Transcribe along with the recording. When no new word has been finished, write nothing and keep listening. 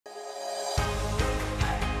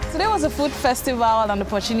Today was a food festival and an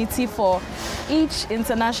opportunity for each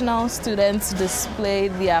international student to display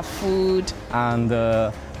their food. And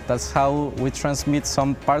that's how we transmit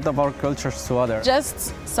some part of our cultures to others.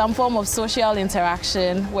 Just some form of social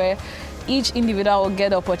interaction where each individual will get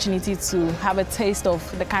the opportunity to have a taste of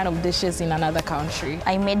the kind of dishes in another country.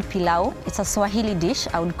 I made pilau. It's a Swahili dish,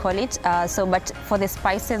 I would call it. But for the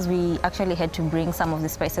spices, we actually had to bring some of the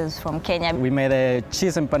spices from Kenya. We made a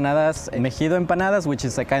cheese empanadas, mejido empanadas, which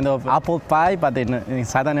is a kind of apple pie, but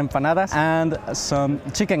inside an empanadas, and some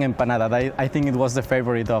chicken empanada. I think it was the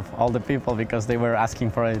favorite of all the people because they were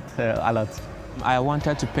asking for it a lot. I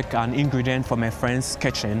wanted to pick an ingredient for my friend's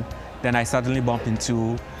kitchen. Then I suddenly bumped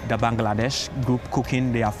into the Bangladesh group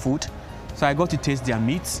cooking their food. So I got to taste their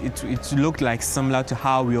meats. It looked like similar to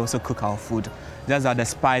how we also cook our food. Just that the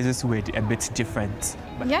spices were a bit different.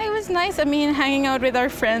 Yeah, it was nice. I mean, hanging out with our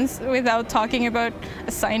friends without talking about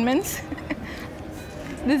assignments.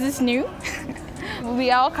 This is new. We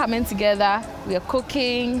are all coming together. We are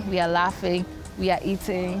cooking, we are laughing, we are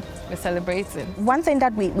eating, we're celebrating. One thing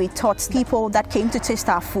that we taught people that came to taste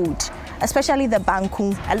our food, especially the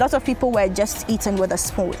banku, a lot of people were just eating with a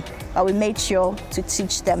spoon, but we made sure to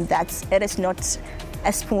teach them that it is not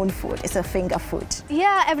a spoon food, it's a finger food.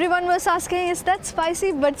 Yeah, everyone was asking, is that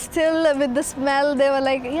spicy? But still with the smell, they were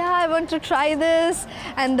like, yeah, I want to try this.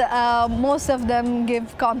 And most of them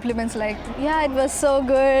give compliments like, yeah, it was so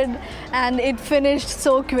good. And it finished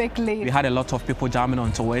so quickly. We had a lot of people jamming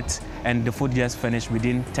onto it, and the food just finished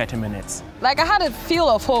within 30 minutes. Like I had a feel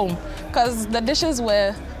of home because the dishes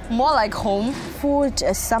were more like home. Food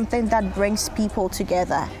is something that brings people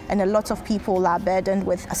together, and a lot of people are burdened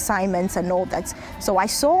with assignments and all that. So I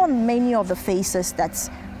saw on many of the faces that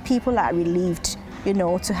people are relieved, you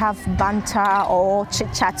know, to have banter or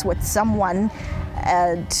chit-chat with someone,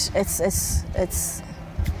 and it's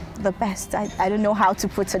the best. I don't know how to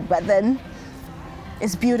put it, but then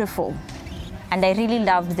it's beautiful. And I really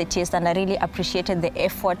loved the taste, and I really appreciated the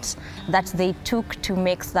effort that they took to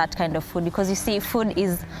make that kind of food. Because you see, food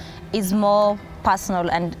is more personal,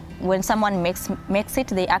 and when someone makes it,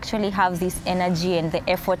 they actually have this energy and the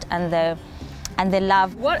effort and the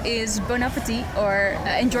love. What is bon appetit or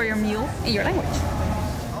enjoy your meal in your language?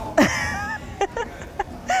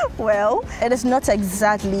 Well, it is not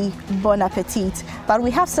exactly bon appetit, but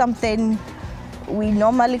we have something we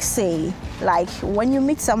normally say, like when you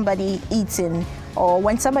meet somebody eating, or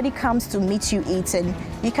when somebody comes to meet you eating,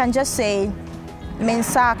 you can just say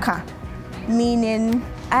mensaka, meaning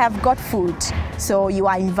I have got food, so you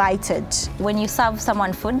are invited. When you serve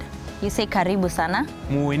someone food, you say karibu sana.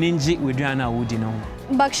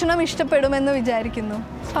 ഭക്ഷണം ഇഷ്ടപ്പെടുമെന്ന് വിചാരിക്കുന്നു.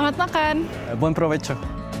 Selamat makan. Buen provecho.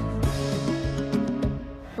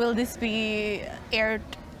 Will this be aired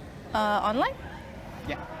online?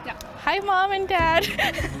 Yeah. Hi, Mom and Dad.